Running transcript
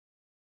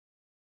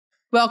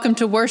Welcome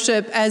to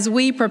worship as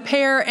we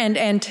prepare and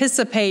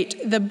anticipate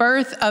the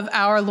birth of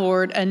our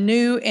Lord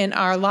anew in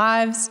our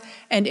lives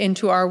and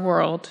into our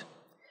world.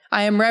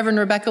 I am Reverend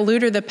Rebecca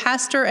Luter, the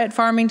pastor at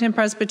Farmington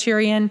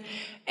Presbyterian,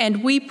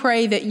 and we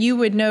pray that you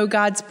would know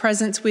God's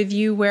presence with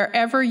you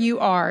wherever you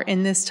are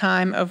in this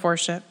time of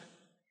worship.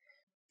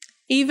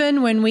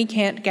 Even when we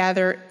can't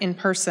gather in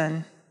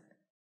person,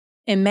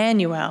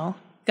 Emmanuel,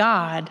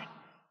 God,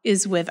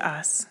 is with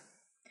us.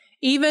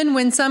 Even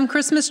when some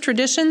Christmas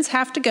traditions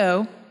have to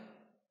go,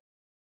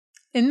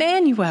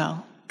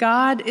 Emmanuel,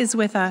 God is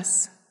with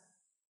us.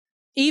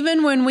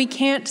 Even when we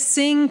can't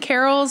sing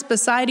carols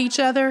beside each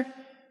other,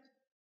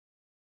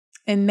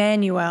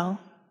 Emmanuel,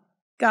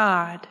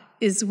 God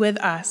is with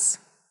us.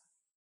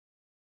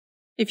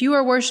 If you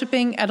are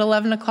worshiping at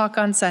 11 o'clock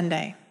on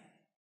Sunday,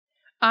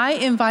 I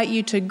invite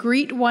you to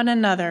greet one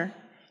another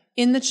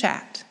in the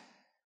chat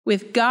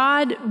with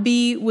 "God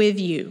be with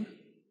you,"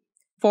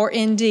 for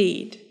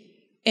indeed,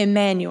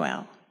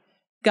 Emmanuel,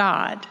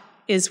 God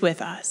is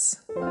with us.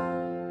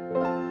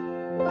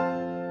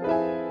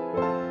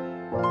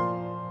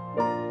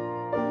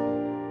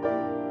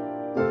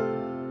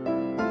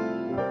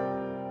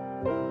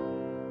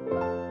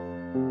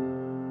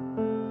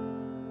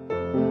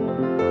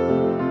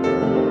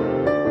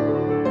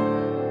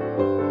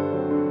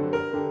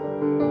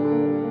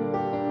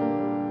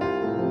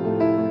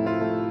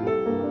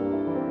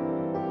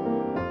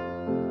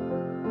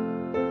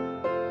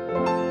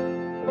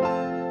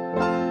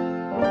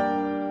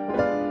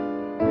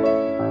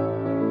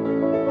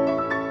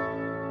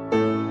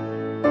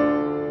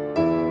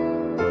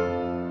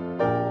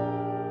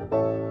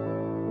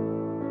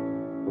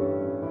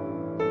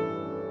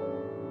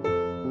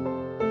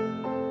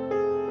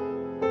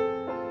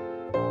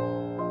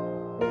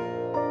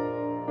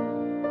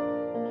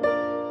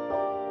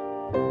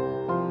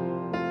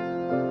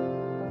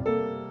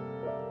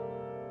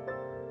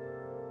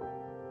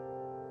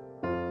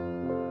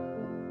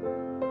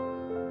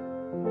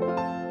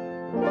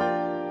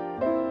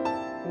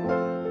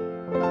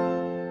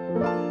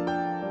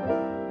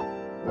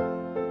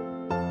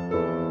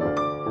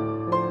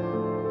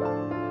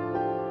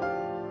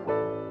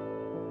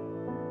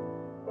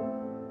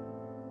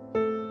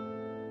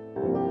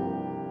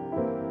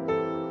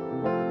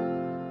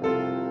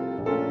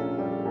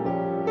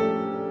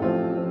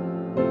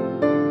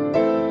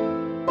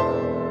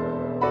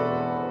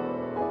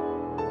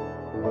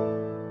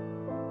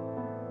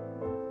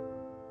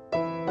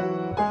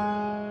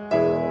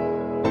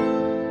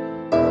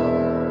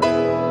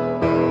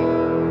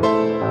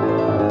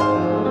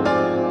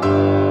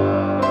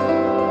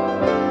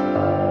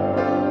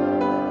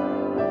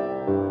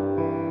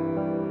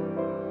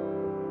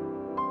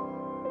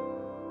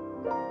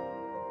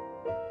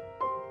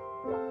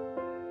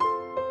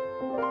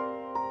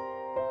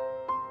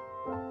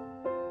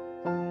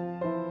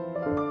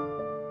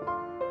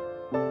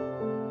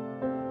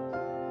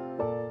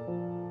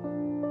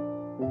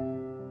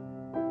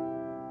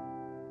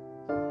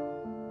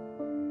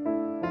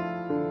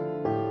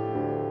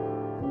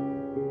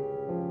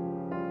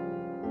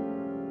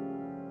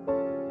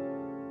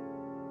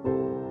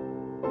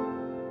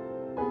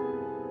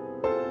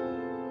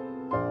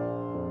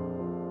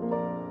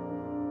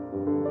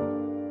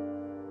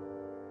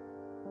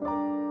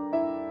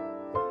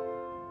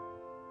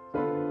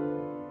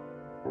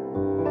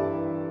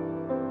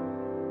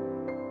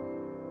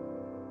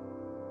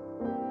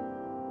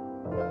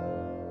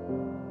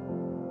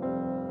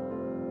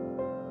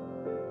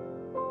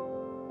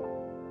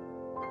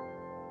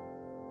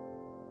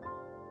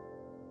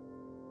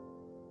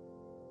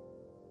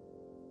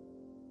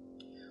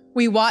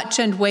 We watch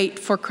and wait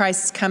for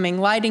Christ's coming,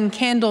 lighting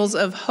candles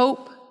of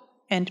hope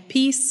and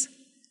peace,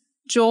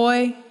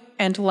 joy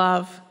and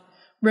love,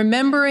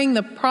 remembering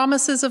the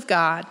promises of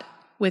God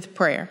with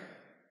prayer.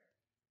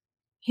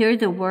 Hear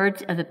the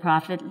words of the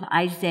prophet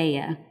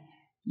Isaiah.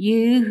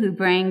 You who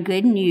bring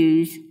good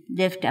news,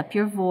 lift up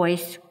your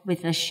voice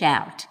with a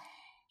shout.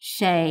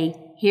 Say,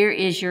 here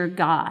is your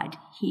God.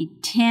 He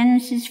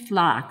tends his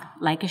flock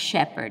like a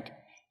shepherd.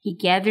 He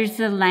gathers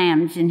the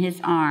lambs in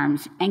his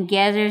arms and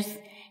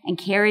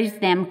carries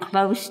them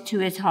close to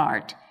his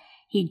heart.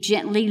 He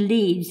gently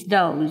leads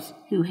those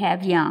who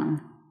have young.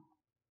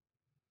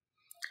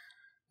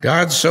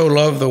 God so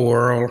loved the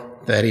world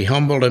that he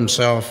humbled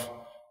himself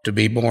to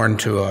be born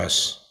to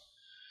us.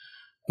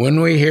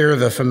 When we hear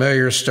the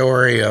familiar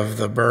story of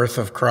the birth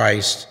of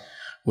Christ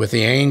with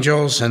the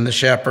angels and the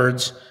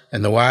shepherds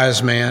and the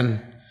wise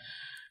men,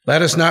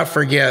 let us not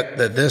forget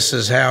that this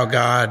is how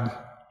God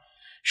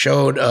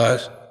showed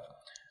us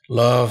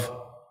love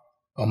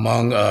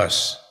among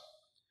us.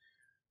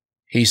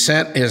 He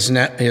sent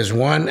his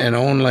one and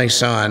only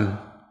Son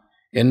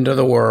into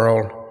the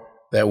world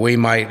that we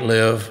might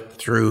live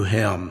through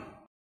him.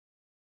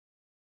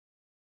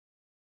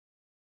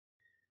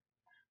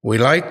 We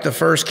light the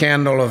first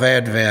candle of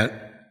Advent,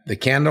 the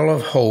candle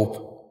of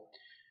hope,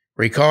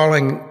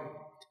 recalling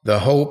the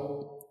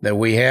hope that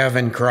we have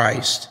in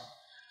Christ,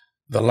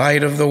 the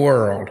light of the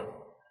world,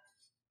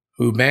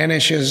 who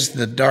banishes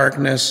the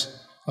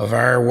darkness of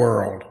our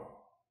world.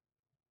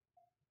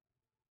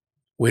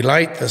 We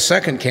light the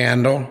second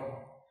candle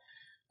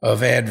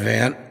of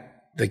Advent,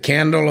 the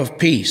candle of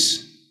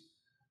peace,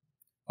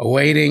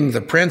 awaiting the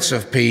Prince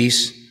of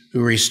Peace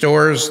who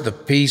restores the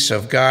peace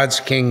of God's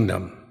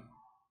kingdom.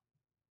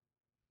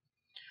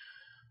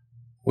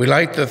 We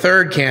light the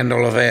third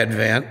candle of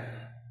Advent,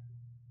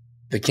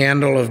 the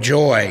candle of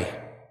joy,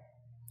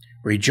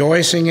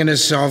 rejoicing in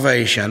his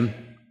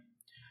salvation,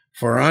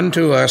 for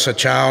unto us a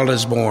child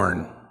is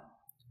born.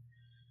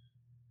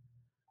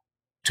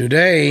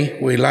 Today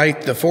we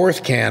light the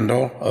fourth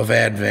candle of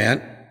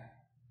Advent,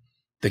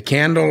 the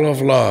candle of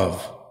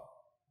love.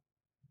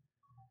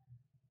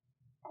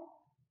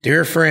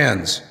 Dear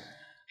friends,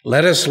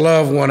 let us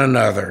love one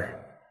another,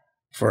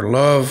 for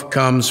love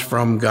comes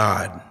from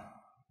God.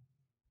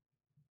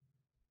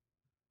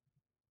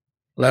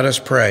 Let us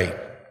pray.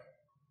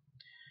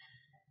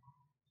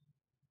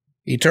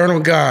 Eternal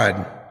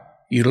God,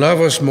 you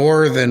love us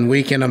more than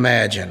we can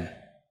imagine.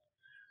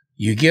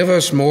 You give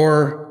us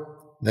more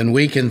than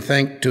we can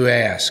think to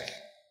ask.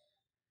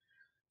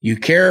 You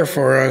care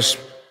for us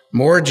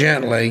more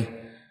gently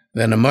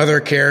than a mother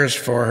cares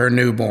for her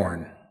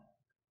newborn.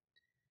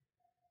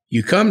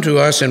 You come to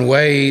us in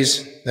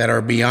ways that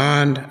are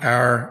beyond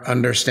our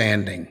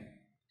understanding.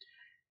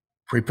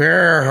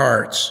 Prepare our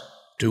hearts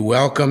to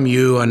welcome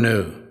you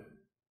anew.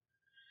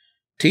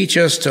 Teach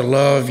us to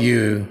love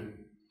you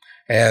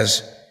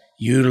as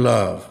you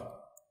love.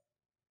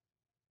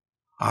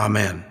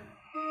 Amen.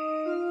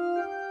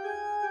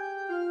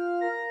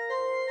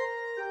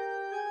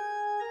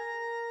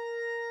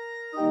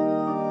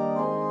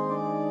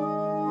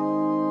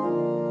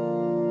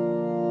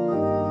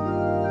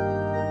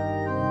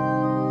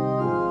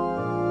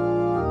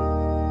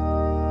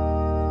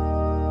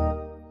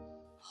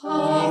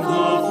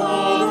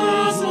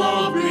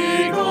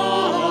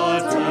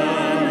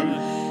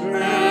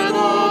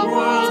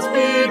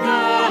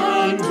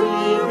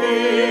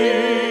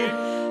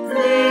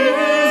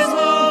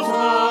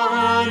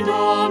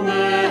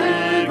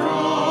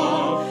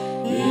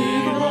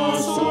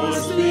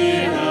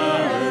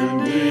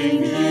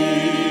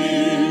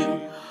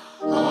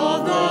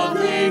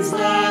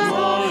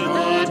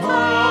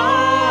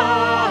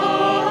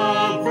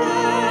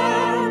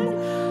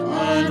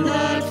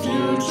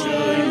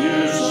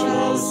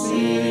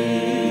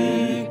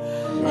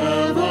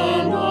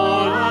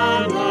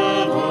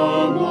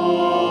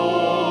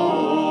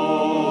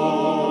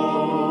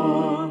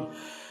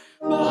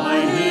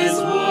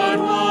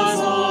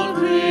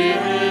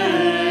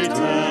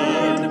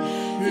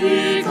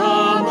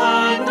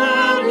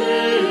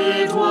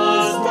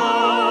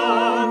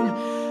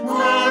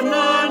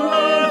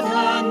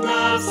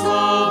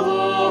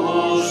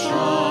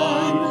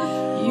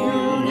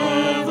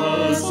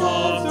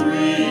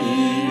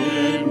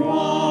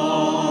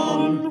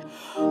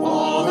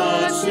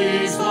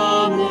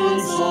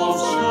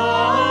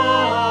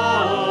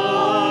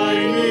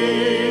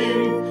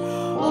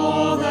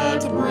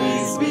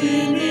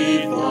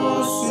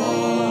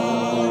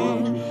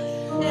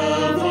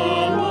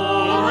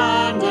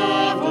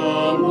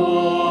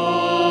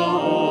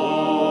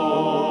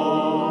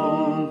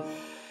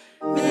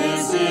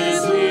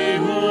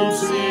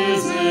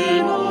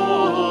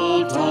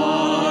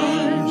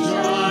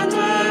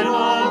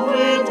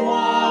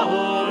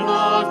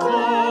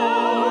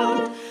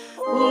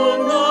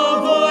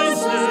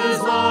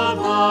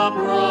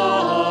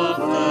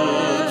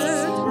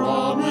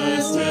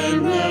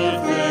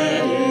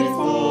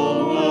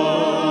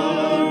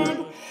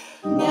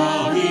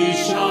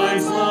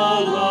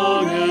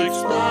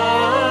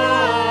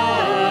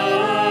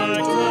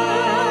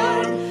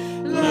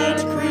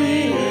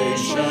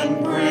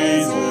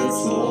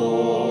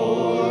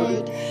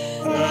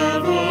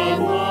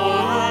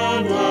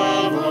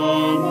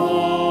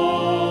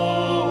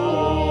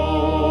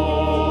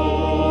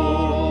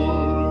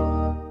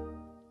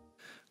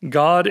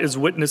 God is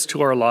witness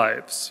to our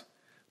lives,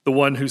 the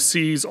one who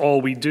sees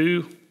all we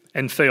do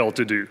and fail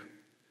to do,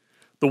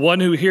 the one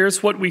who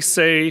hears what we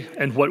say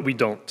and what we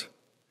don't.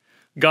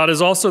 God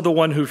is also the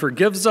one who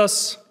forgives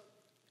us,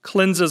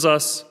 cleanses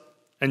us,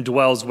 and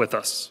dwells with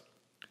us.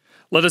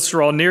 Let us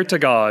draw near to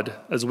God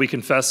as we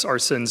confess our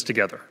sins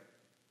together.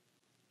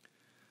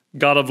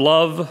 God of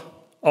love,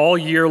 all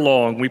year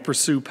long we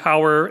pursue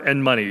power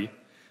and money,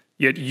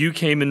 yet you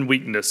came in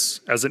weakness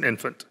as an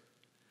infant.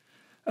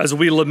 As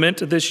we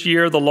lament this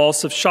year the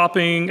loss of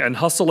shopping and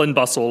hustle and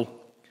bustle,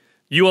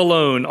 you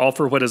alone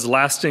offer what is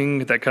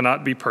lasting that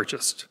cannot be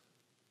purchased.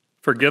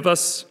 Forgive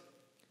us,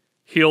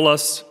 heal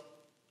us,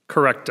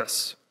 correct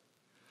us.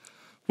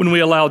 When we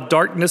allow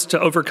darkness to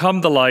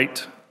overcome the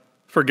light,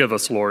 forgive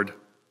us, Lord.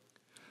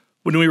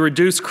 When we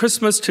reduce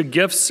Christmas to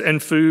gifts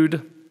and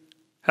food,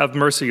 have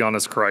mercy on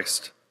us,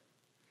 Christ.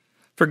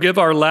 Forgive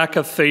our lack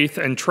of faith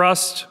and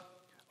trust,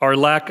 our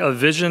lack of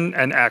vision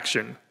and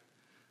action,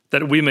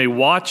 that we may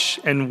watch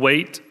and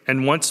wait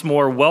and once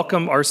more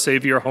welcome our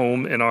Savior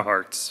home in our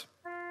hearts.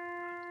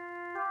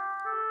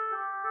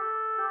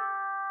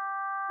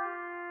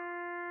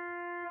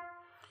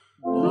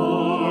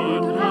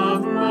 Lord,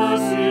 have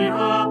mercy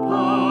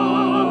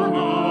upon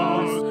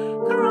us.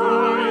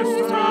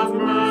 Christ, have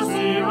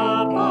mercy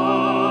upon us.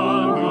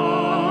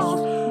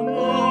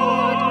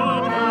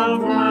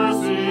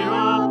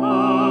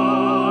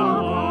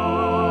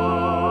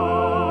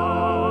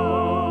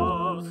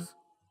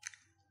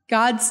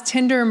 God's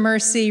tender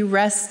mercy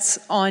rests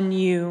on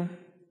you,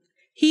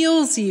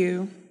 heals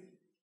you,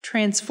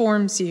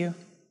 transforms you.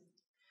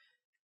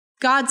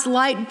 God's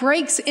light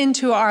breaks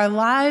into our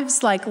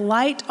lives like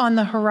light on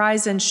the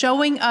horizon,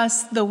 showing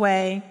us the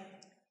way.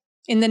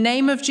 In the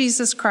name of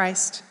Jesus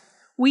Christ,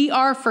 we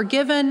are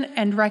forgiven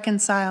and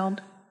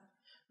reconciled,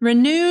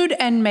 renewed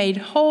and made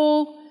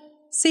whole.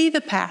 See the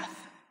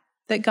path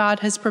that God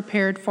has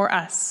prepared for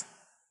us,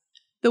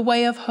 the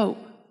way of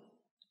hope,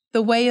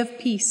 the way of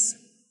peace,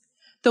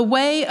 the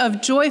way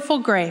of joyful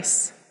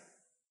grace,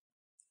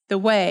 the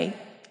way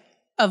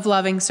of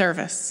loving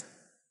service.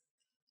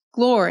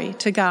 Glory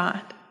to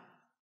God.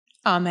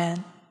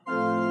 Amen.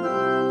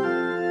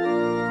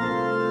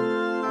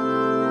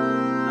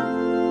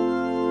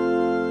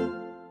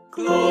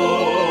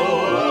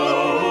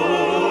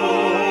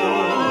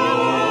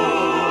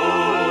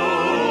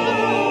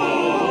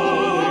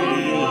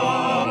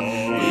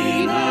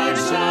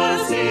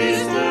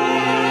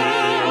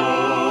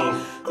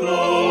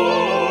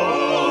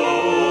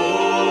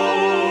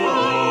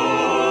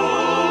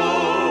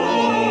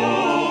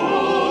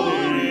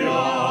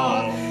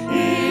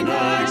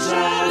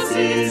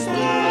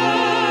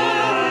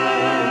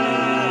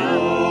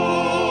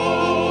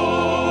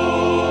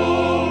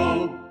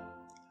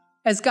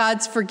 As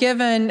God's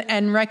forgiven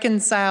and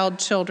reconciled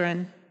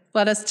children,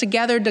 let us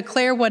together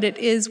declare what it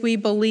is we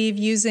believe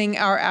using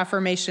our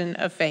affirmation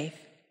of faith.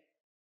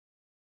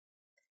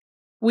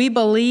 We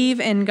believe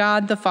in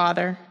God the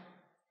Father,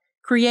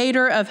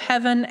 creator of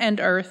heaven and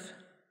earth,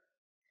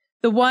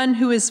 the one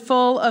who is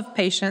full of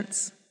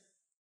patience,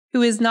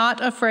 who is not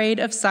afraid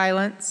of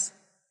silence,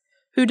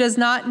 who does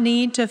not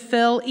need to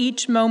fill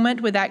each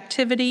moment with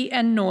activity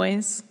and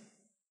noise,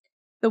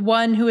 the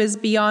one who is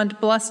beyond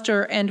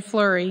bluster and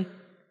flurry,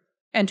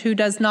 and who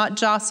does not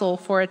jostle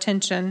for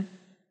attention.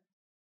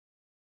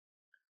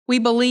 We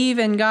believe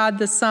in God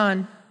the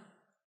Son,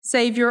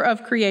 Savior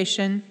of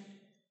creation,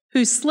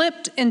 who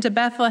slipped into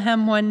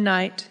Bethlehem one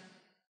night,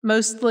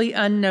 mostly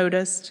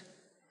unnoticed,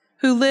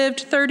 who lived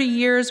 30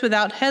 years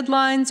without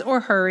headlines or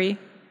hurry,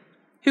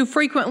 who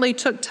frequently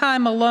took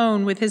time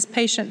alone with his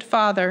patient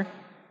Father,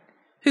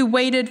 who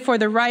waited for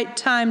the right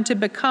time to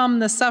become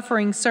the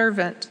suffering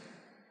servant,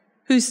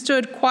 who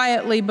stood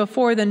quietly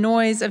before the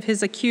noise of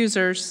his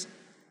accusers,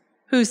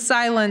 whose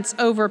silence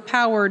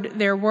overpowered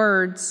their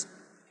words,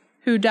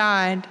 who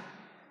died,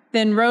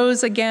 then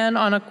rose again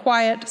on a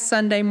quiet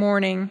Sunday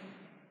morning.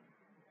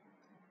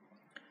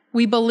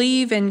 We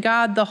believe in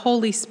God the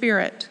Holy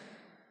Spirit,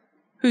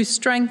 who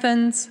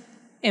strengthens,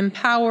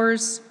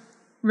 empowers,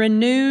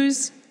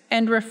 renews,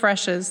 and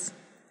refreshes,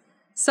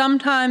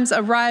 sometimes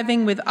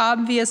arriving with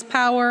obvious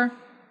power,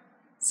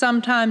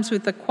 sometimes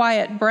with the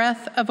quiet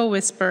breath of a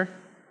whisper.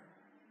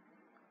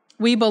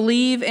 We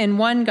believe in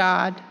one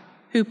God,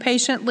 who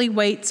patiently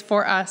waits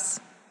for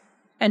us,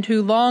 and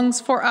who longs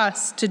for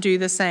us to do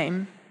the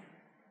same.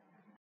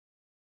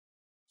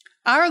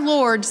 Our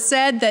Lord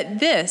said that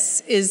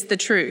this is the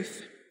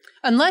truth.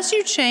 Unless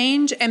you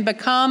change and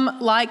become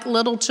like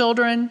little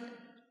children,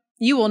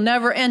 you will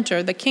never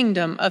enter the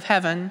kingdom of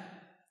heaven.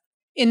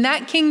 In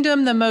that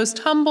kingdom, the most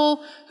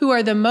humble, who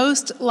are the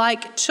most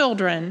like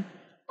children,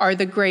 are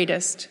the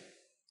greatest.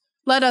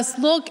 Let us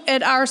look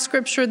at our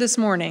scripture this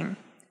morning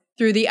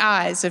through the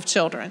eyes of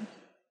children.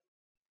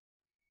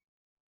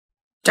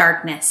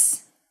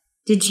 Darkness.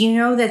 Did you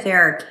know that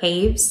there are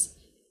caves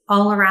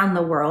all around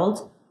the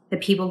world that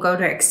people go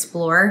to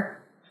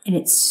explore? And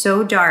it's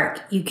so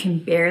dark you can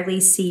barely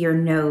see your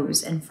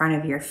nose in front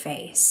of your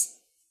face.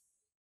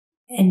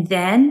 And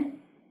then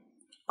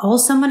all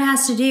someone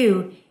has to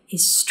do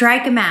is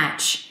strike a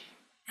match,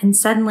 and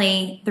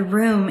suddenly the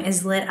room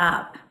is lit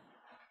up.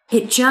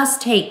 It just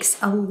takes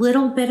a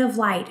little bit of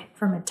light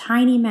from a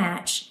tiny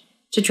match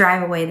to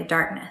drive away the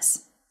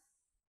darkness.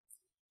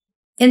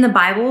 In the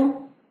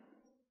Bible,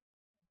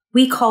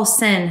 we call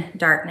sin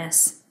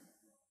darkness.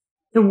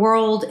 The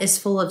world is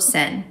full of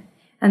sin,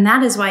 and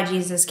that is why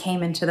Jesus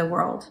came into the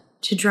world,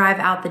 to drive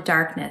out the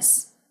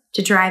darkness,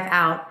 to drive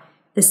out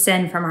the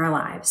sin from our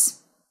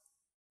lives.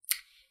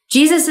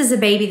 Jesus is a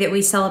baby that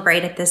we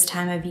celebrate at this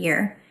time of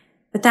year,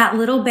 but that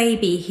little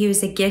baby, he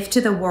was a gift to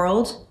the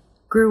world,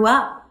 grew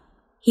up.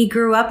 He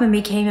grew up and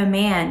became a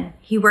man.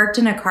 He worked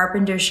in a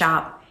carpenter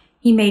shop.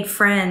 He made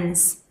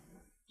friends.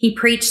 He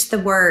preached the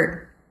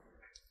word.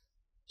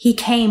 He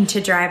came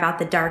to drive out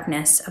the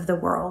darkness of the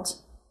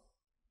world.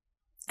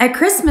 At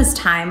Christmas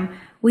time,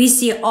 we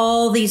see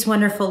all these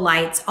wonderful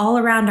lights all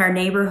around our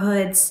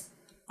neighborhoods,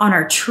 on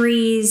our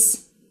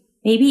trees,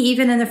 maybe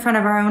even in the front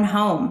of our own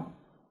home.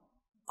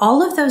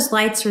 All of those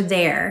lights are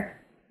there,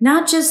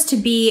 not just to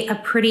be a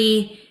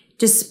pretty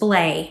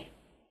display,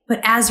 but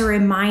as a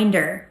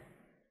reminder.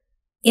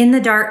 In the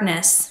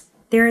darkness,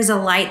 there is a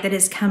light that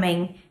is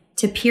coming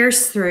to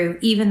pierce through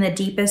even the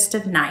deepest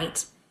of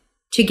night,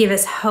 to give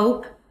us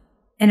hope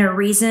and a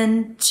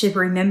reason to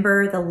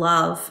remember the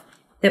love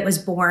that was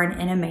born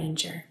in a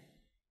manger.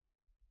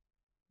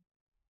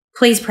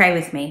 Please pray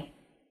with me.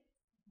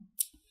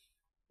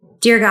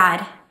 Dear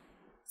God,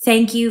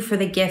 thank you for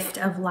the gift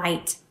of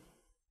light.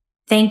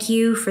 Thank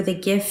you for the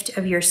gift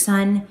of your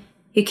Son,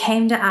 who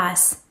came to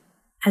us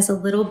as a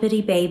little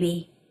bitty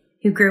baby,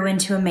 who grew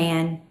into a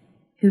man,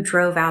 who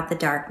drove out the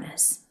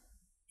darkness.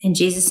 In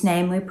Jesus'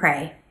 name we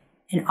pray.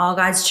 And all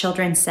God's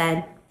children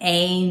said,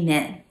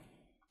 Amen.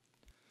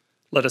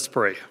 Let us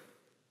pray.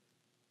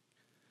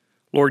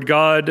 Lord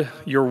God,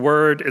 your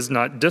word is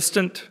not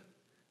distant,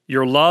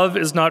 your love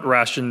is not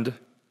rationed,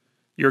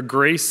 your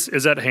grace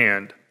is at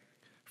hand,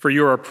 for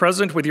you are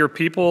present with your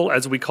people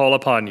as we call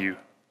upon you.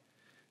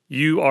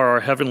 You are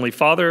our heavenly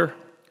Father,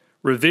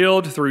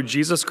 revealed through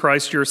Jesus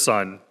Christ, your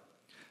Son,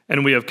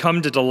 and we have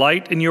come to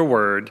delight in your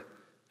word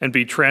and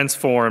be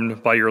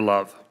transformed by your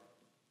love.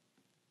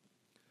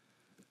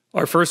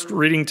 Our first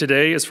reading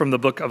today is from the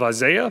book of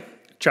Isaiah,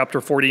 chapter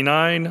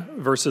 49,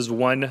 verses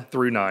 1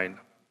 through 9.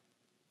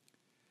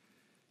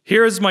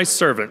 Here is my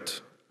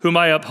servant, whom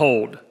I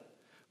uphold,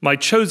 my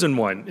chosen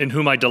one, in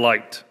whom I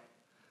delight.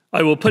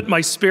 I will put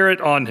my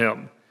spirit on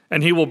him,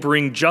 and he will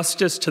bring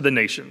justice to the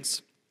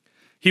nations.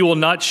 He will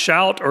not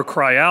shout or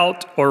cry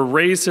out or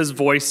raise his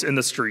voice in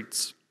the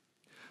streets.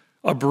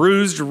 A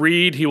bruised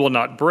reed he will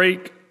not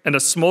break, and a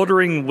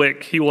smoldering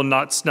wick he will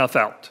not snuff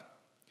out.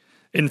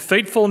 In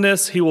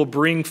faithfulness he will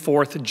bring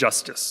forth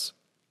justice.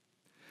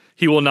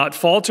 He will not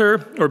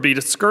falter or be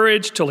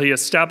discouraged till he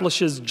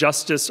establishes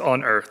justice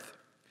on earth.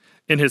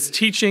 In his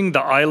teaching,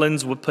 the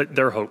islands will put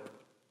their hope.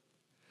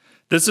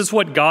 This is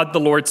what God the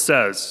Lord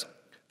says,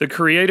 the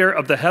creator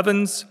of the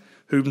heavens,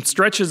 who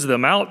stretches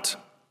them out,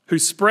 who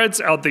spreads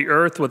out the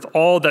earth with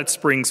all that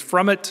springs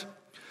from it,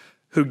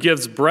 who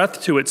gives breath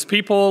to its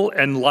people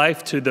and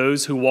life to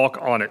those who walk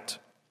on it.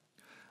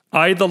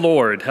 I, the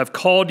Lord, have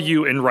called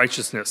you in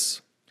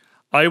righteousness.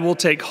 I will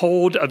take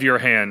hold of your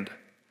hand.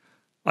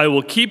 I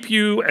will keep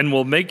you and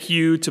will make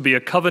you to be a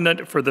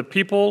covenant for the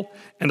people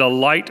and a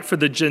light for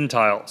the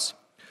Gentiles,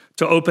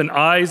 to open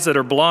eyes that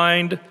are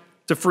blind,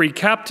 to free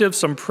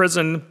captives from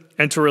prison,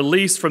 and to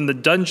release from the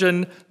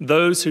dungeon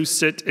those who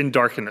sit in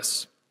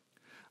darkness.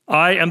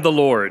 I am the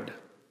Lord,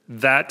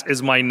 that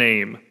is my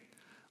name.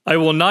 I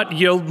will not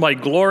yield my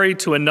glory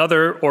to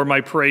another or my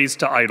praise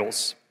to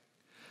idols.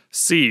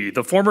 See,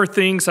 the former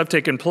things have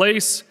taken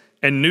place,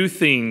 and new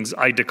things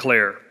I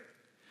declare.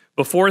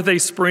 Before they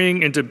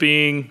spring into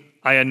being,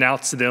 I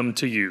announce them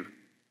to you.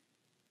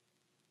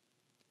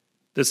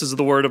 This is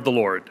the word of the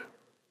Lord.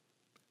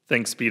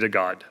 Thanks be to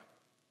God.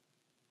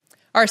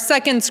 Our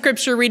second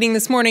scripture reading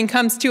this morning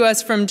comes to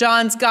us from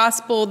John's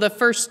Gospel, the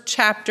first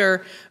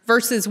chapter,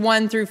 verses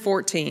 1 through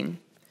 14.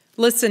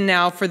 Listen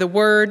now for the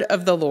word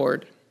of the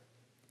Lord.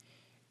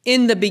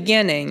 In the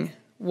beginning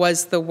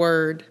was the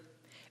Word,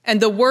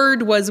 and the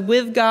Word was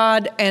with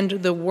God, and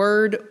the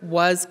Word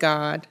was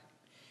God.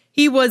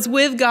 He was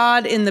with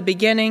God in the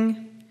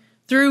beginning.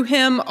 Through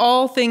him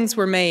all things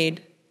were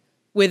made.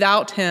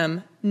 Without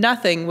him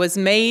nothing was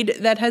made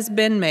that has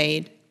been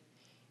made.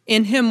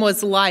 In him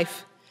was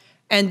life,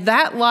 and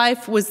that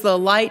life was the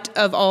light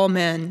of all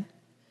men.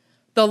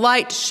 The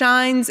light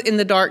shines in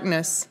the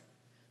darkness,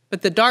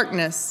 but the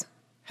darkness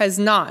has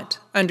not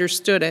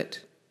understood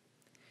it.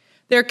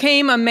 There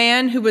came a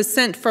man who was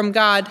sent from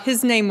God.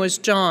 His name was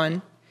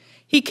John.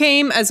 He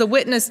came as a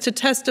witness to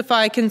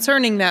testify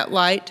concerning that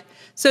light,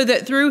 so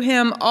that through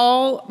him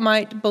all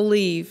might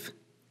believe.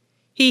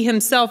 He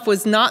himself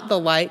was not the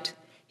light.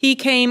 He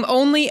came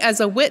only as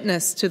a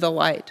witness to the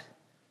light.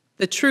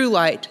 The true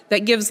light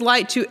that gives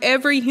light to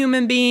every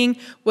human being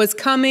was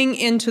coming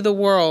into the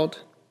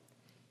world.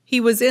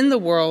 He was in the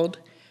world,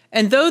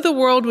 and though the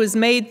world was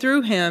made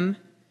through him,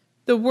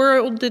 the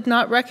world did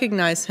not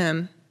recognize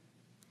him.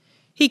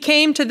 He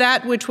came to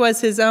that which was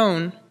his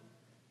own,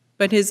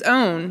 but his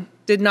own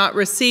did not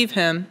receive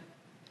him.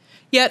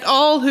 Yet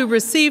all who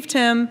received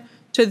him,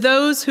 to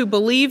those who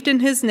believed in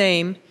his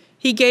name,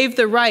 he gave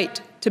the right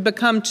to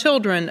become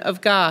children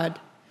of God,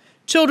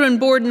 children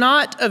born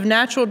not of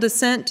natural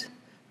descent,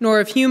 nor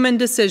of human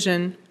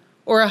decision,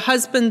 or a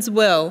husband's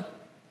will,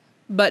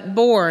 but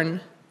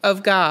born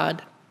of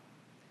God.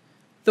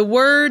 The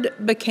Word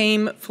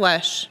became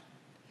flesh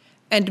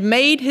and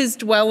made his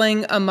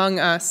dwelling among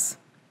us.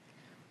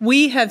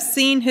 We have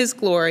seen his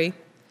glory,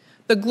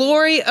 the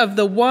glory of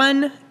the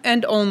one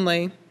and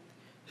only,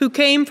 who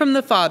came from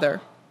the Father,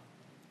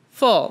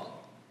 full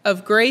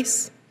of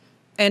grace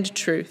and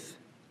truth.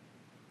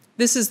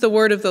 This is the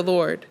word of the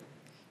Lord.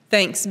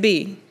 Thanks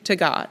be to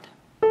God.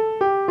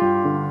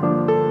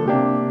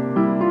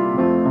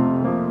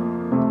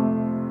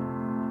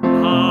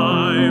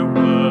 Thy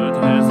word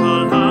is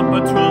a lamp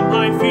unto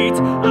my feet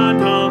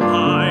and a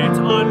light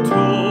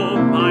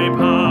unto my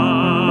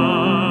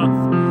path.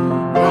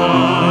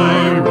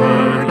 Thy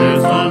word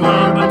is a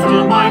lamp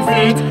unto my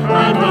feet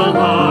and a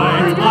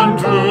light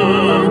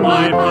unto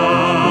my path.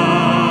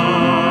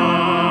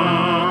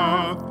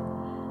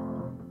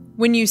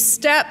 When you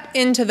step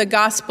into the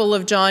Gospel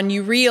of John,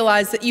 you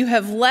realize that you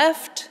have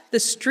left the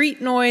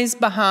street noise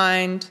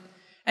behind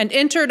and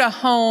entered a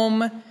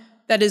home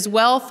that is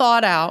well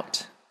thought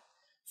out,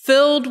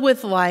 filled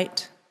with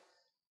light,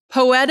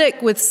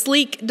 poetic with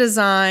sleek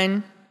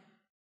design,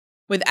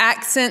 with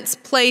accents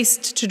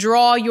placed to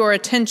draw your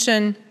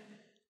attention,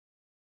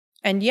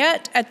 And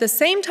yet, at the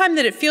same time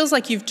that it feels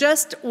like you've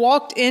just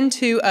walked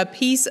into a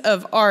piece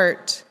of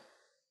art,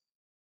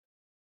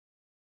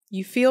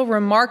 you feel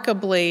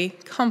remarkably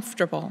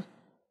comfortable.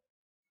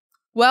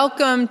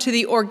 Welcome to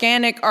the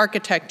organic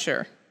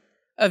architecture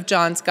of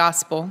John's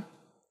Gospel.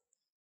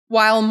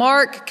 While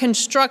Mark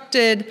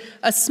constructed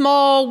a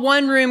small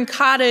one-room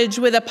cottage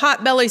with a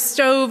potbelly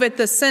stove at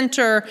the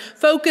center,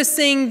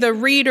 focusing the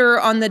reader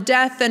on the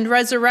death and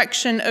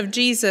resurrection of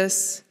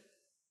Jesus,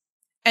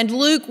 and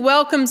Luke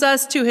welcomes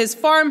us to his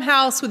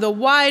farmhouse with a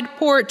wide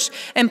porch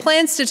and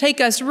plans to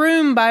take us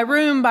room by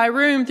room by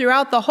room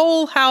throughout the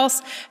whole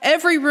house,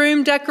 every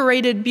room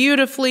decorated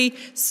beautifully,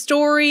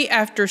 story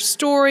after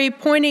story,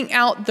 pointing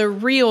out the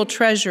real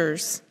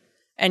treasures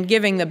and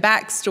giving the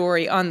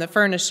backstory on the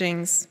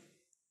furnishings.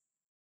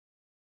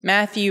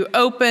 Matthew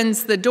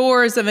opens the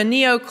doors of a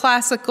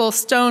neoclassical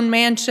stone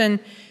mansion,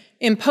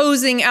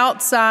 imposing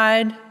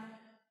outside,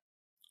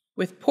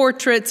 with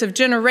portraits of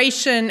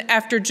generation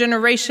after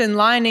generation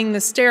lining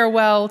the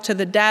stairwell to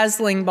the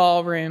dazzling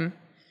ballroom,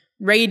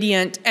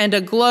 radiant and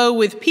aglow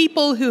with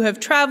people who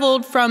have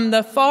traveled from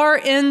the far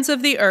ends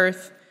of the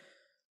earth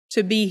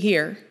to be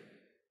here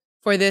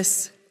for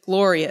this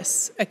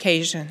glorious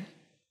occasion.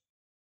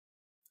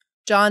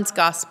 John's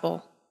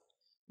Gospel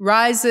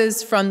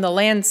rises from the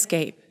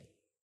landscape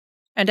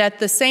and at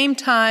the same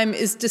time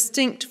is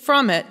distinct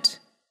from it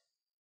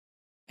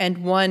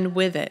and one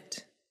with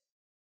it.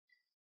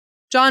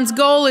 John's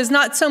goal is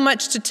not so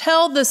much to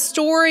tell the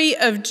story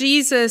of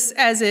Jesus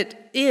as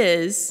it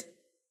is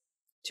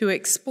to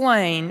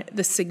explain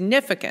the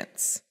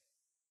significance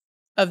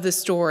of the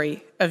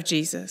story of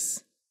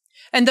Jesus.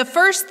 And the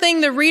first thing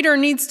the reader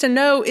needs to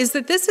know is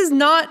that this is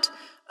not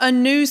a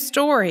new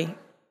story.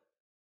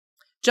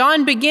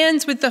 John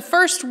begins with the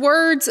first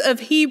words of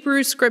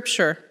Hebrew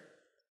Scripture.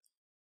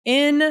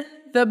 In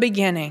the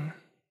beginning.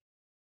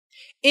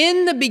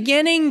 In the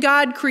beginning,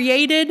 God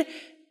created,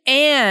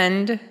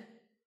 and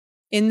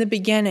in the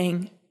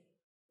beginning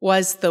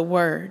was the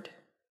Word.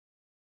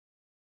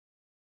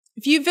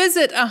 If you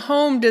visit a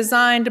home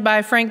designed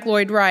by Frank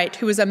Lloyd Wright,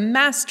 who is a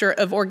master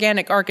of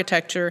organic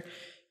architecture,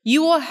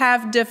 you will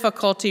have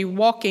difficulty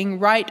walking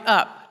right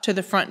up to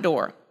the front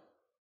door.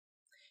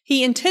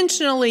 He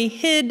intentionally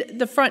hid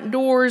the front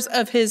doors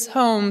of his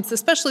homes,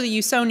 especially the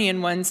Usonian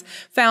ones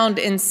found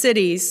in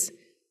cities,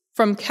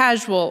 from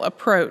casual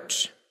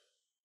approach.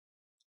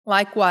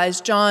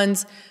 Likewise,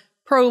 John's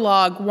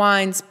prologue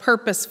winds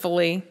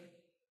purposefully.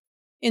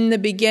 In the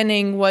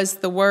beginning was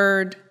the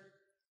Word,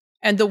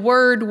 and the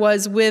Word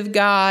was with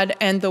God,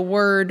 and the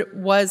Word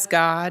was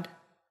God.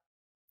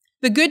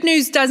 The good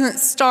news doesn't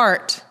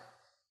start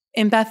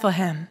in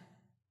Bethlehem.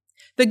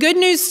 The good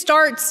news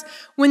starts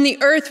when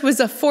the earth was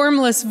a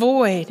formless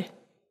void.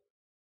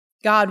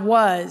 God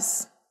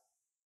was,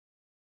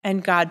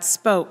 and God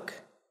spoke.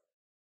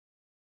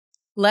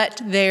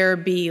 Let there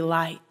be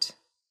light.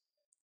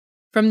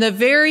 From the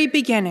very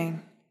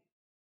beginning,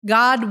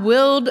 God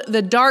willed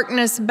the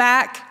darkness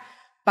back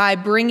by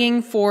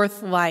bringing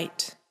forth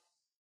light.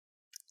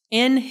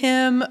 In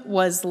him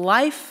was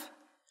life,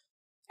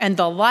 and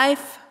the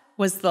life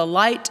was the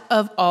light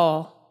of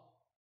all.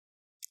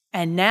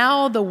 And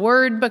now the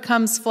Word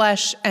becomes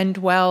flesh and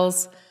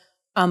dwells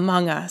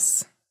among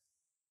us.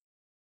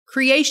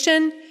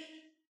 Creation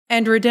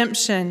and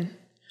redemption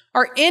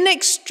are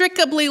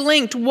inextricably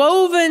linked,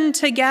 woven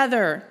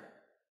together.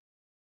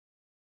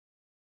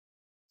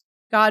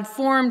 God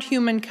formed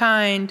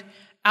humankind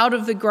out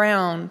of the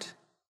ground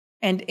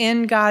and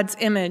in God's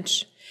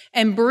image,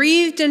 and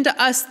breathed into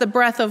us the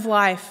breath of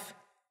life.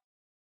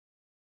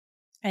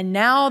 And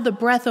now the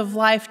breath of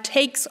life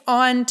takes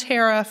on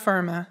terra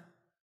firma,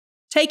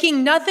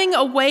 taking nothing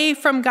away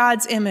from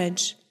God's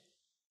image,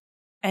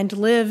 and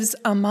lives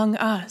among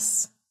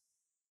us.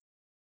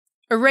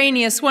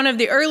 Irenaeus, one of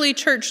the early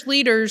church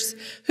leaders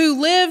who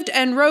lived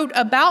and wrote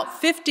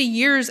about 50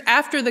 years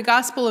after the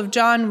Gospel of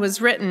John was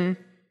written,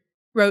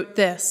 wrote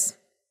this: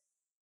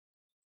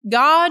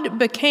 God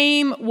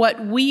became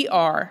what we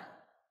are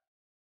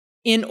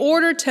in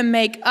order to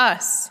make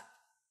us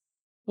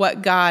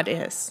what God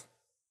is.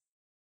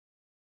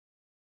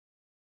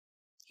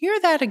 Hear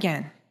that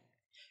again.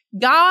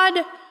 God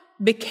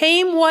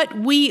became what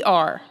we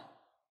are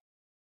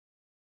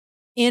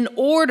in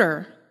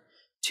order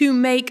to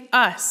make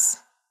us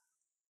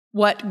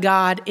what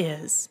God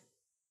is.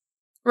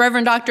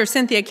 Reverend Dr.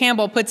 Cynthia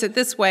Campbell puts it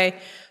this way: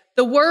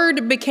 the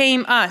Word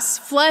became us,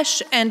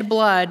 flesh and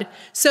blood,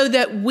 so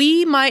that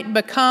we might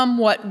become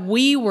what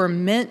we were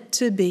meant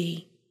to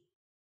be.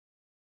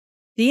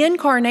 The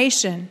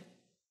incarnation,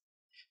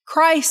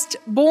 Christ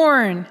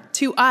born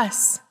to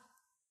us,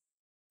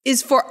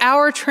 is for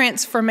our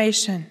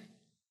transformation.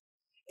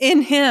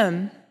 In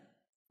him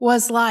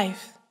was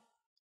life.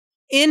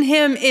 In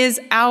him is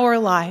our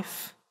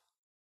life.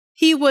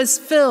 He was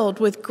filled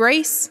with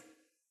grace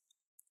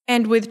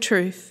and with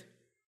truth.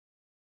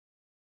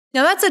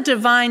 Now that's a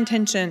divine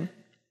tension.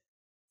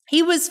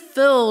 He was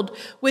filled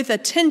with a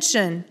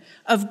tension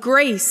of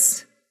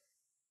grace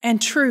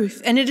and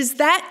truth. And it is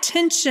that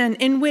tension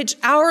in which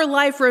our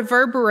life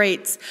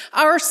reverberates.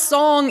 Our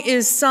song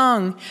is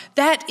sung.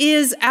 That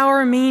is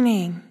our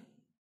meaning.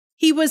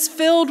 He was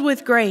filled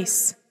with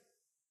grace.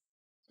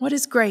 What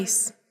is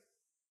grace?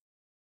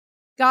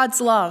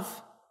 God's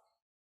love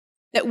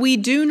that we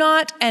do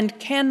not and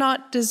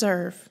cannot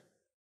deserve.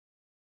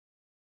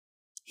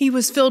 He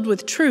was filled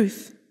with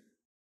truth.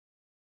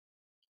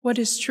 What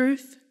is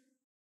truth?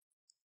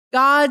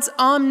 God's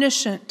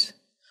omniscient,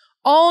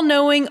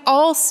 all-knowing,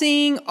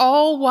 all-seeing,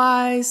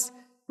 all-wise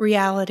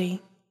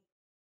reality.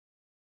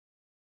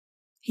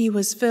 He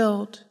was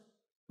filled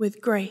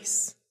with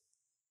grace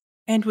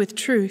and with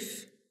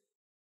truth.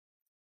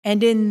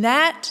 And in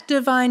that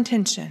divine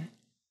tension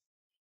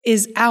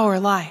is our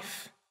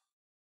life.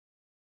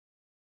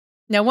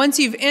 Now, once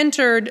you've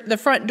entered the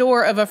front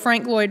door of a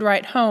Frank Lloyd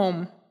Wright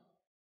home,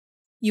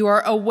 you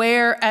are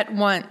aware at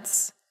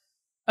once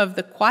of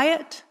the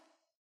quiet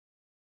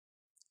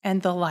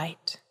and the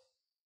light.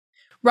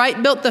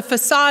 Wright built the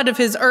facade of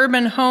his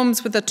urban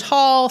homes with a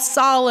tall,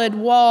 solid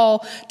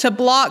wall to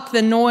block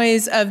the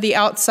noise of the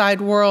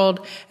outside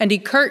world, and he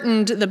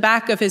curtained the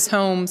back of his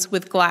homes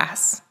with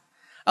glass,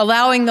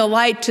 allowing the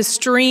light to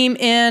stream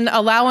in,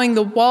 allowing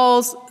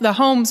the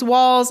home's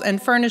walls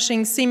and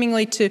furnishings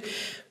seemingly to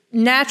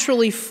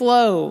naturally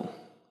flow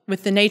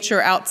with the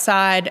nature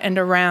outside and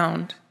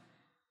around.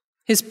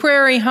 His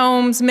prairie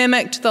homes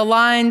mimicked the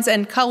lines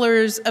and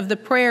colors of the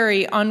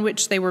prairie on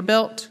which they were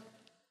built.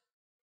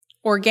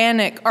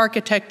 Organic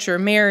architecture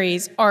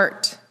marries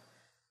art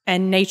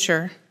and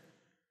nature.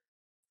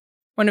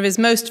 One of his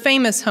most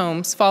famous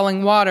homes,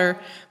 Falling Water,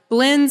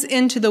 blends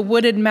into the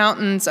wooded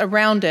mountains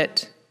around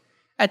it,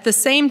 at the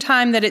same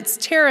time that its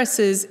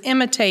terraces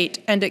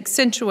imitate and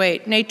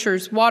accentuate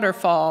nature's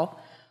waterfall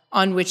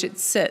on which it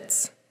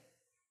sits.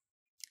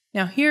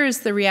 Now, here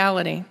is the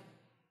reality.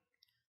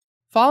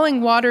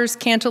 Falling Water's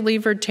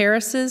cantilevered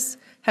terraces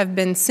have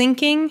been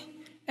sinking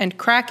and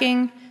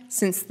cracking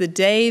since the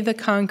day the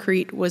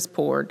concrete was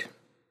poured.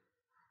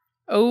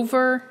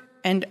 Over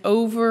and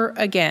over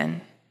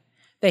again,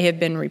 they have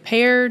been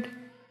repaired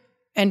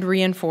and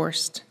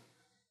reinforced.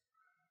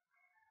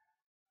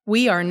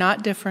 We are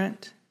not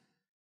different.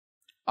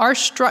 Our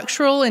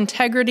structural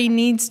integrity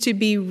needs to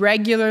be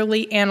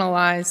regularly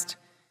analyzed.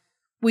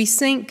 We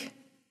sink,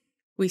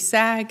 we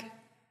sag,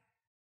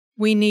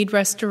 we need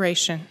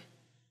restoration.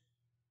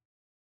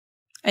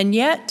 And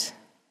yet,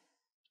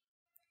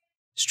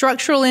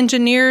 structural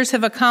engineers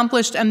have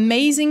accomplished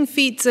amazing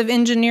feats of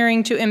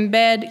engineering to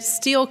embed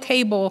steel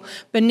cable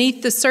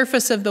beneath the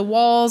surface of the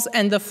walls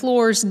and the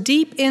floors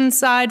deep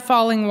inside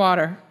Falling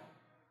Water.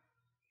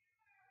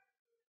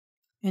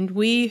 And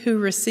we who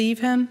receive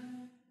him,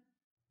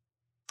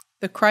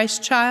 the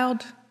Christ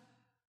child,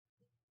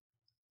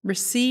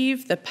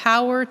 receive the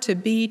power to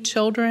be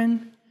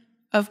children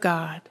of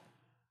God,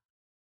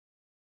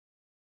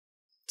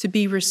 to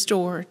be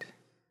restored.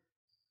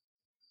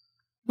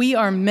 We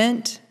are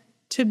meant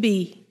to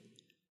be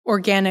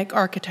organic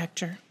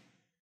architecture,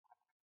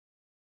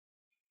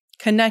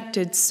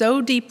 connected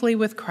so deeply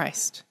with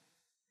Christ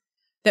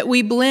that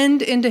we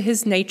blend into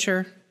his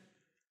nature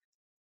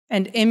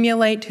and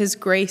emulate his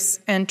grace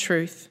and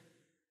truth.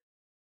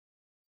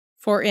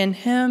 For in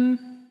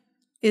him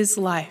is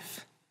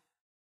life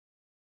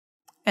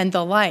and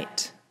the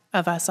light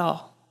of us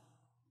all.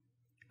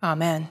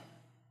 Amen.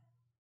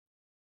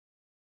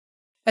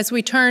 As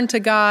we turn to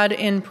God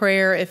in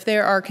prayer, if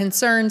there are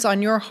concerns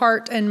on your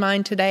heart and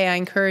mind today, I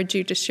encourage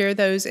you to share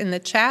those in the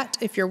chat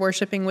if you're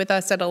worshiping with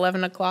us at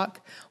 11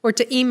 o'clock, or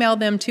to email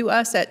them to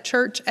us at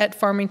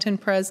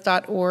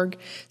church@farmingtonpres.org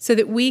so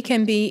that we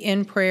can be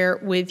in prayer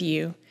with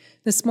you.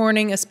 This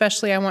morning,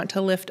 especially, I want to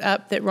lift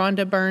up that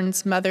Rhonda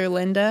Burns' mother,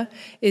 Linda,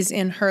 is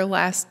in her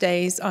last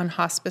days on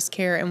hospice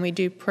care, and we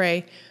do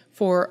pray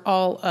for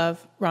all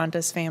of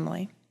Rhonda's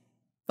family.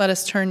 Let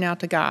us turn now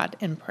to God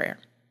in prayer.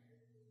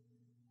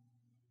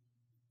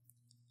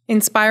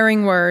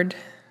 Inspiring word,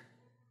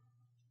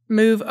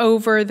 move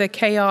over the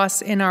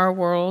chaos in our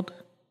world.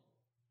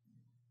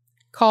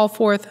 Call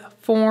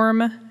forth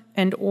form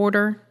and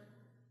order.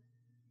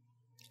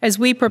 As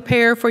we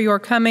prepare for your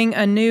coming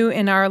anew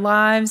in our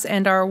lives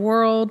and our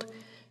world,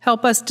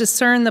 help us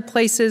discern the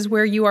places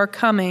where you are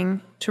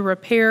coming to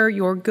repair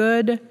your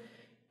good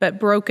but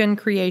broken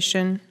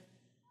creation.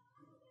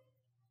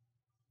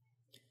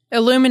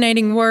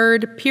 Illuminating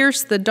word,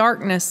 pierce the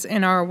darkness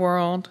in our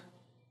world.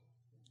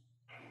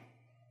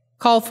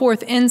 Call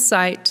forth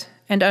insight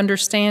and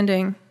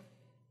understanding.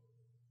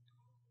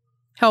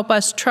 Help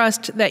us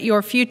trust that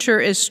your future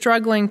is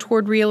struggling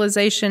toward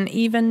realization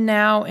even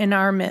now in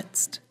our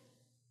midst.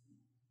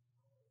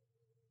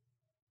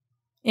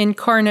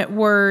 Incarnate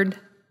word,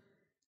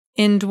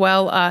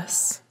 indwell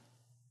us.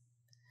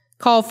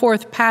 Call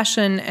forth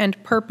passion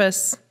and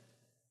purpose.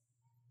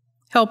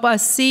 Help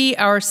us see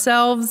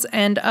ourselves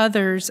and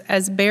others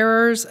as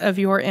bearers of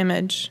your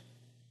image.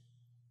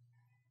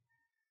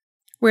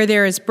 Where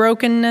there is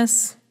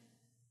brokenness,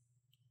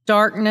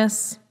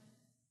 darkness,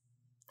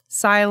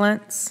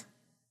 silence,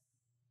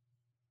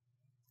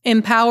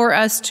 empower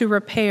us to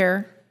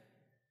repair,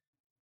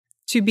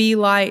 to be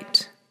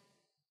light,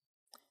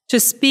 to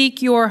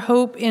speak your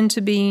hope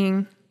into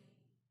being.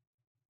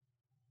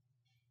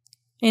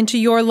 Into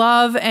your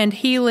love and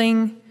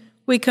healing,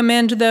 we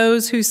commend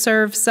those who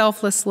serve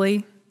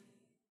selflessly,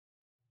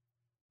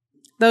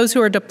 those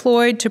who are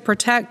deployed to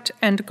protect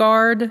and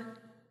guard,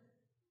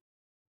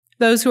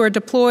 those who are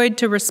deployed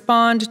to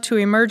respond to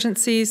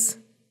emergencies,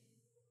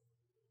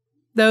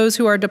 those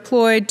who are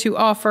deployed to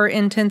offer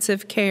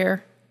intensive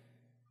care.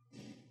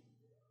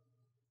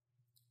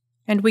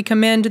 And we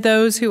commend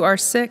those who are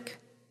sick.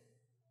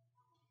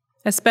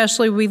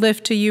 Especially we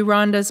lift to you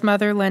Rhonda's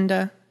mother,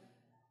 Linda.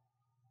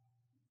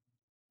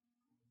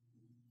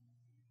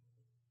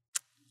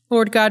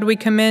 Lord God, we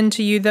commend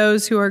to you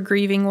those who are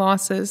grieving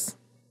losses,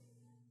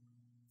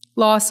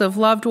 loss of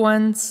loved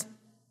ones,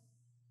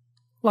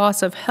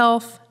 loss of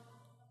health,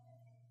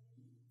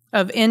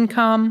 of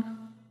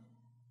income,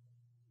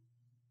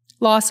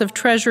 loss of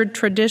treasured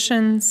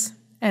traditions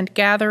and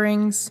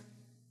gatherings.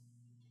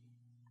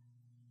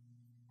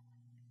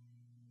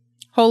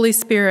 Holy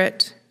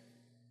Spirit,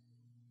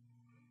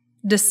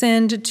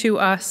 descend to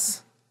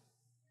us.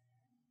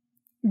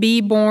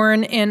 Be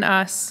born in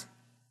us,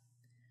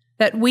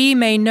 that we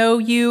may know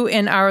you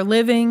in our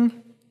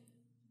living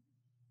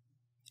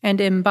and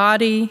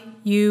embody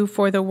you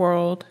for the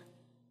world,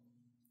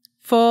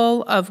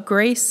 full of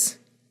grace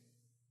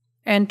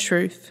and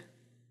truth.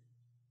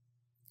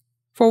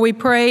 For we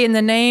pray in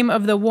the name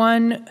of the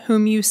one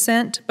whom you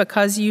sent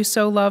because you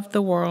so loved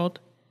the world,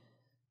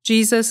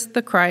 Jesus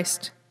the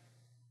Christ,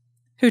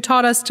 who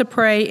taught us to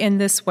pray in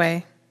this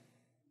way.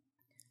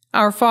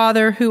 Our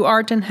Father, who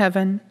art in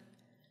heaven,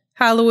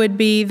 hallowed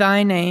be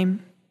thy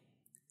name.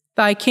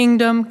 Thy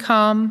kingdom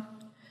come,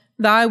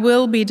 thy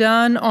will be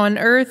done on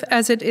earth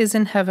as it is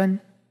in heaven.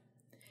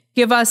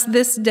 Give us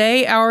this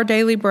day our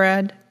daily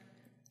bread,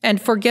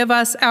 and forgive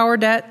us our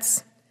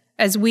debts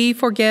as we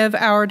forgive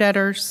our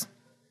debtors.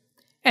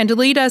 And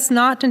lead us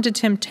not into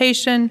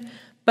temptation,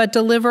 but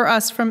deliver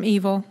us from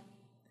evil.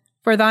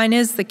 For thine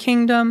is the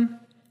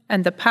kingdom,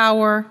 and the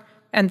power,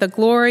 and the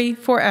glory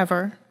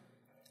forever.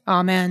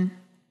 Amen.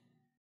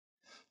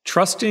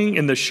 Trusting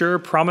in the sure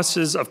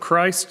promises of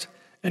Christ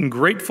and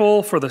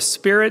grateful for the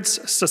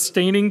Spirit's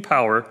sustaining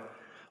power,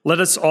 let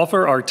us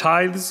offer our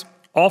tithes,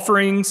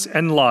 offerings,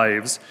 and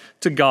lives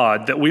to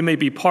God, that we may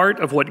be part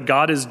of what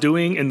God is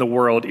doing in the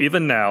world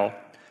even now,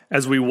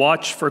 as we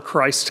watch for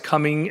Christ's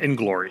coming in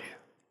glory.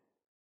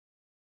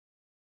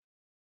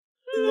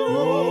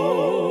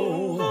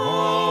 Lo,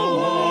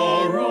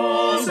 how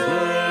arose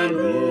and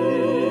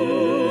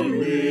blooming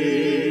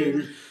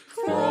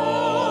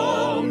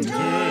from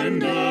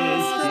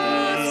tendest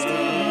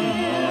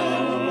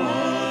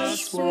stems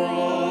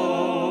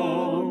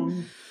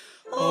sprung,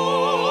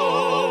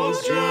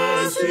 of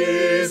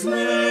Jesse's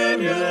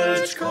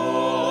lineage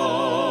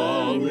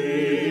coming,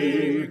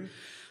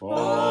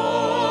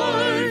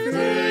 by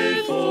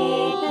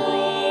faithful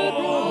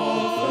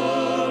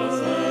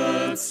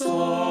prophets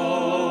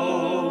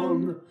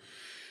sung.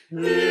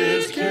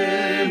 It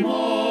came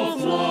a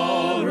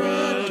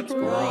floweret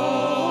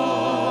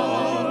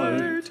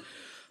bright,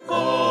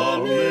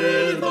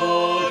 amid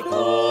the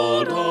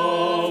cold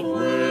of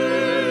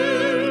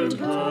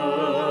winter,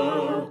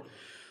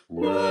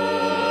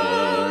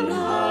 when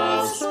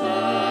half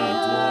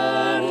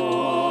spent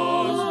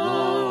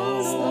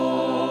was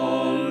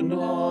the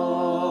night.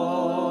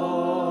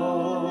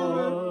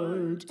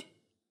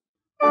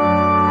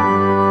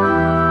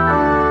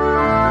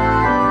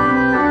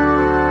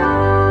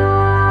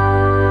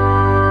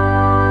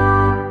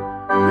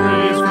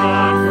 Praise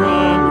God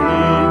from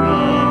whom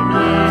the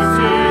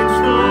blessings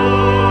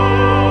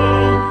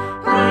flow.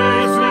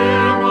 Praise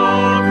Him,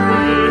 all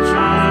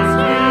creatures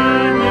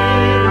here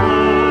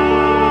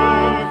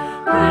below.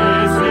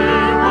 Praise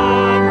Him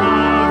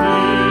above the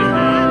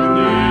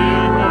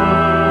heavenly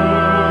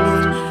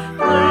host.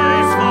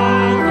 Praise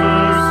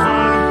Father,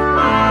 Son,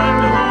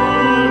 and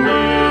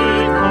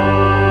Holy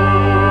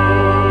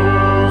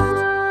Ghost.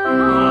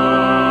 Amen.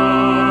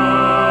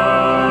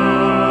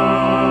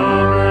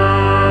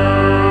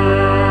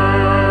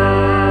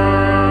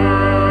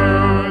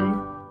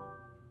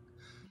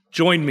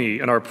 Join me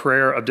in our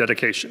prayer of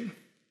dedication.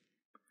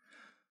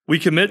 We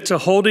commit to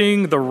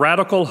holding the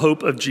radical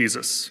hope of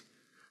Jesus,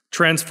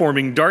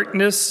 transforming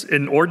darkness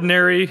in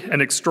ordinary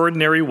and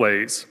extraordinary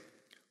ways,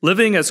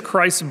 living as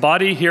Christ's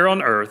body here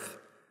on earth,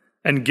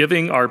 and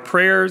giving our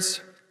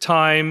prayers,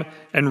 time,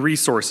 and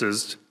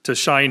resources to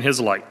shine His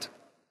light.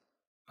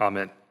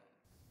 Amen.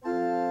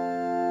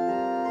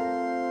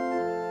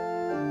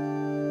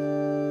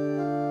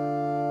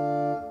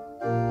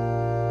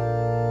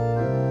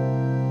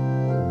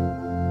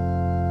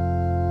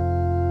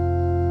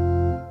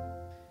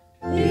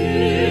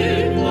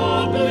 In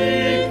the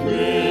bleak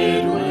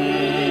midwinter,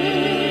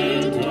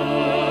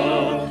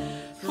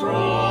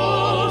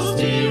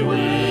 frosty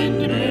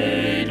wind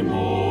made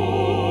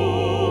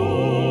moan.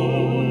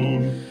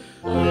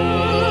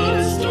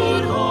 Earth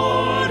stood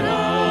hard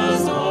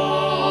as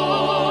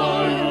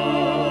iron.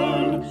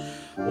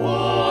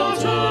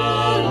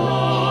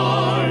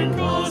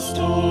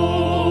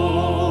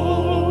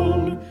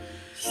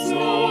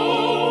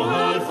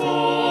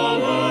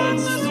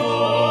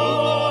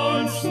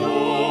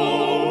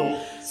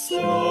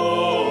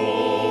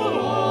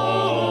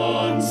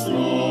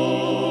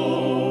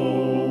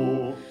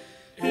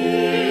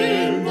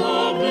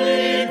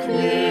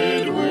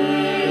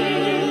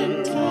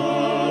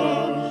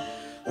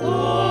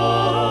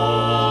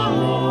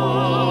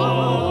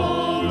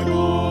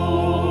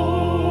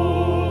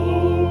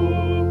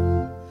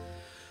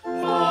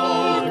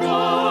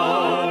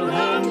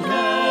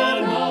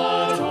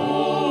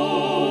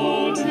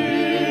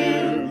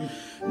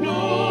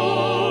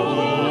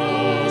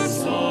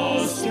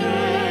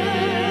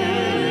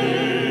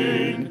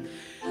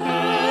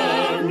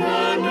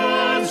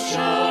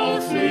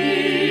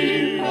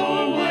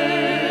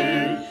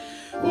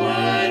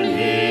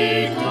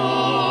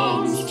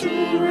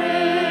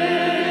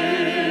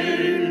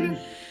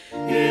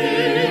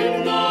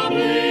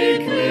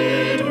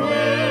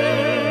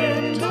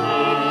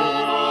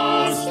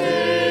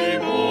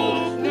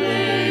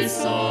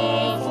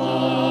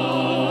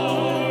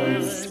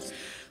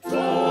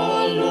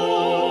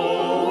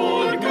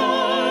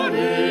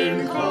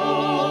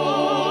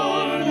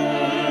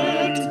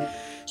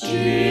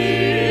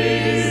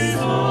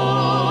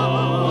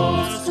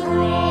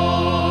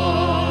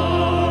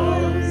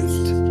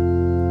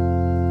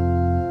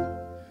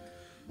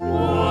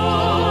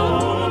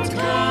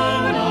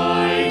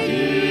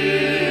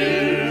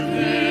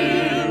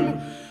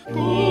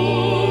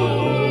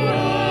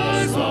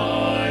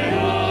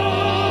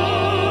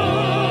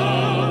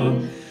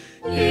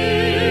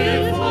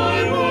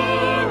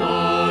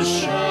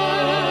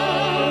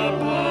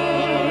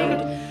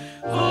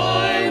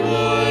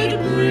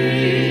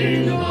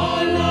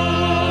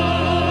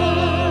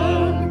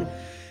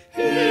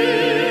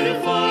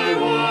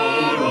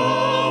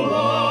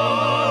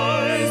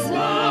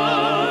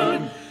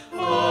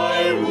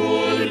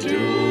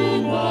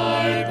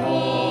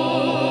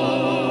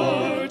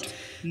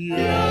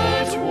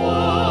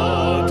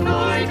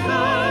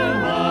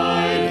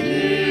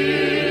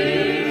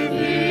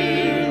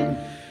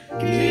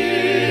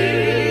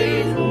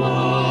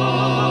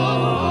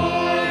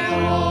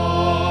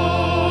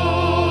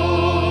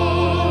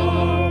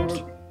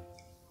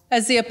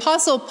 As the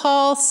Apostle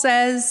Paul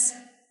says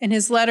in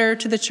his letter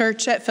to the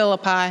church at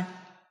Philippi,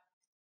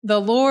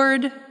 the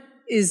Lord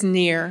is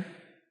near.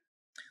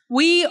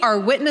 We are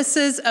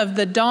witnesses of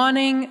the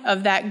dawning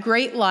of that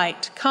great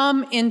light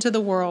come into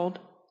the world,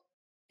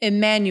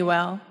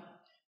 Emmanuel,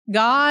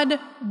 God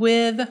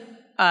with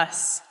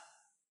us.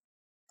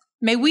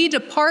 May we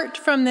depart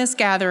from this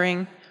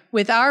gathering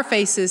with our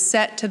faces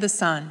set to the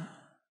sun,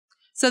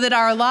 so that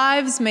our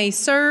lives may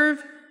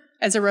serve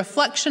as a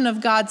reflection of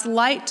God's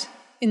light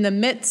in the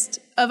midst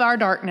of our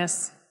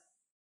darkness,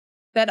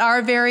 that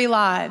our very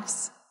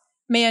lives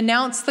may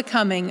announce the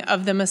coming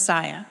of the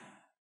Messiah.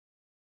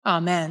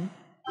 Amen.